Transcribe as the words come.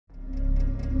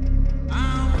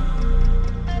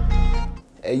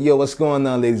Hey yo, what's going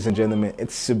on, ladies and gentlemen?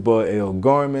 It's your boy Al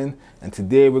Gorman, and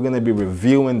today we're going to be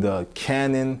reviewing the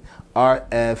Canon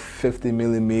RF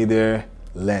 50mm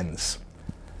lens.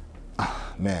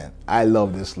 Man, I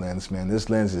love this lens, man. This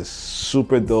lens is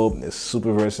super dope. It's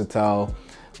super versatile.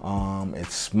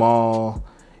 It's small.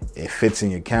 It fits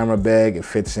in your camera bag. It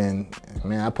fits in,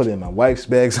 man, I put it in my wife's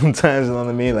bag sometimes, you know what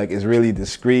I mean? Like, it's really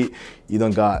discreet. You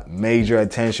don't got major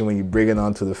attention when you bring it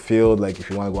onto the field. Like, if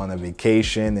you want to go on a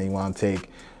vacation and you want to take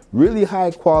really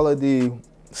high quality,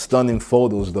 stunning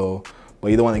photos though, but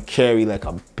you don't want to carry like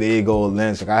a big old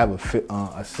lens. Like, I have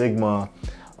a Sigma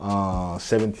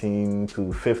 17 to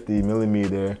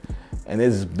 50mm, and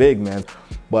it's big, man.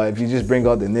 But if you just bring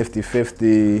out the nifty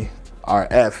 50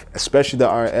 RF, especially the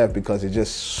RF, because it's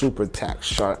just super tack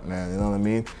sharp, man, you know what I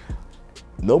mean?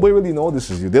 Nobody really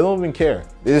notices you. They don't even care.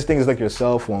 They just think it's like your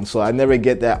cell phone. So I never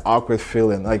get that awkward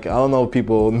feeling. Like, I don't know if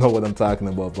people know what I'm talking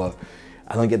about, but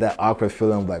I don't get that awkward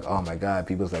feeling of like, oh my God,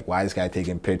 people's like, why is this guy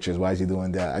taking pictures? Why is he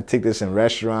doing that? I take this in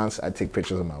restaurants. I take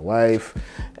pictures of my wife,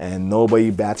 and nobody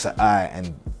bats an eye.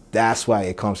 And that's why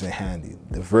it comes in handy.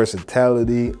 The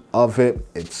versatility of it,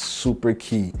 it's super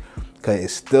key. Cause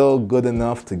it's still good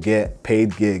enough to get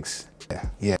paid gigs.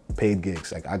 Yeah, paid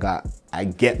gigs. Like, I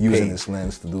get using this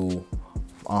lens to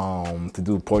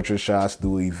do portrait shots, to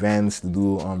do events, to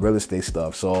do real estate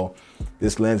stuff. So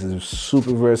this lens is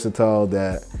super versatile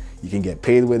that you can get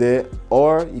paid with it,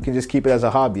 or you can just keep it as a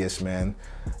hobbyist, man.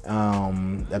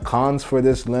 The cons for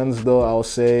this lens though, I'll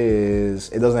say,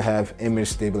 is it doesn't have image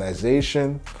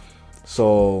stabilization.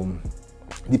 So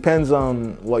depends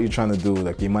on what you're trying to do.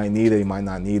 Like, you might need it, you might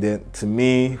not need it. To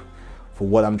me, for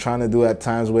what I'm trying to do at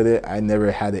times with it, I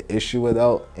never had an issue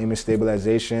without image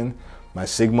stabilization. My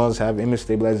Sigmas have image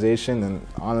stabilization, and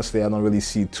honestly, I don't really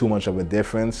see too much of a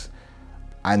difference.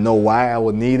 I know why I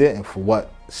would need it and for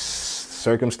what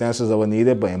circumstances I would need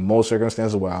it, but in most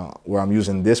circumstances where I'm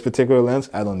using this particular lens,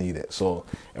 I don't need it. So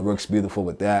it works beautiful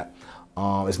with that.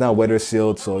 It's not weather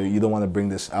sealed, so you don't want to bring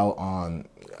this out on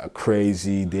a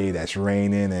crazy day that's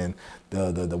raining and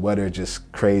the weather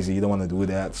just crazy. You don't want to do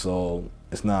that, so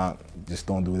it's not, just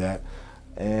don't do that.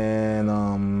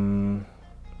 And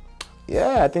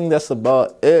yeah, I think that's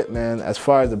about it, man. As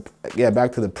far as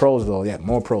back to the pros though. Yeah,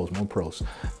 more pros.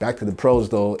 Back to the pros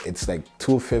though, it's like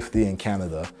 $250 in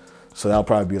Canada. So that'll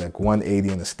probably be like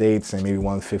 $180 in the States and maybe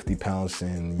 £150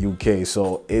 in UK.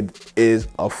 So it is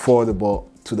affordable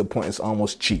to the point it's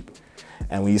almost cheap.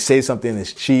 And when you say something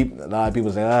is cheap, a lot of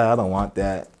people say, I don't want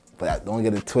that. But don't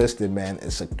get it twisted, man.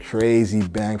 It's a crazy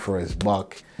bang for its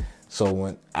buck. So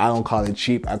when I don't call it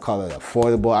cheap, I call it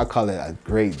affordable. I call it a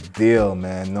great deal,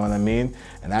 man. You know what I mean?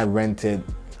 And I rented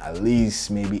at least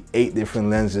maybe 8 different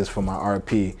lenses for my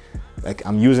RP. Like,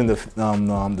 I'm using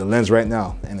the lens right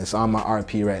now, and it's on my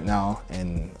RP right now,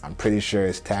 and I'm pretty sure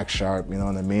it's tack sharp, you know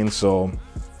what I mean? So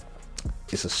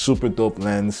it's a super dope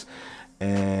lens,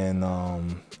 and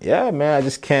yeah, man, I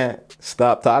just can't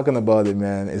stop talking about it,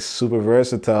 man. It's super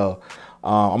versatile.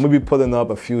 I'm gonna be putting up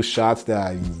a few shots that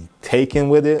I've taken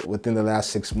with it within the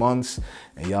last 6 months,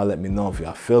 and y'all let me know if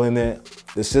y'all feeling it.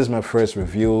 This is my first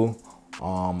review.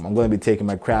 I'm gonna be taking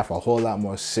my craft a whole lot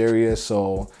more serious,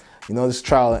 so you know, this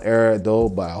trial and error though,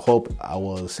 but I hope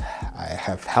I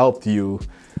have helped you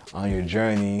on your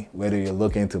journey, whether you're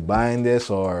looking to buying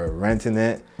this or renting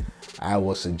it. I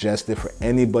will suggest it for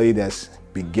anybody that's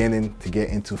beginning to get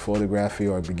into photography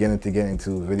or beginning to get into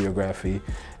videography,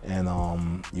 and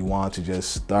you want to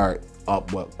just start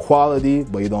up with quality,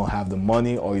 but you don't have the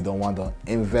money or you don't want to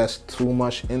invest too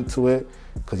much into it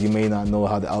because you may not know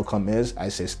how the outcome is. I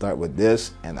say start with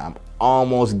this, and I'm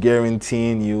almost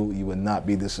guaranteeing you will not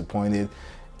be disappointed.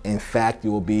 In fact,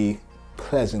 you will be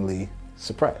pleasantly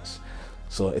surprised.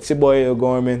 So it's your boy Al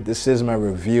Gorman. This is my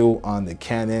review on the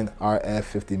Canon RF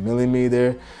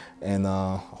 50mm, and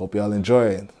hope y'all enjoy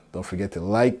it. Don't forget to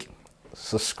like,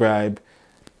 subscribe,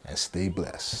 and stay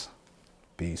blessed.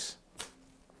 Peace.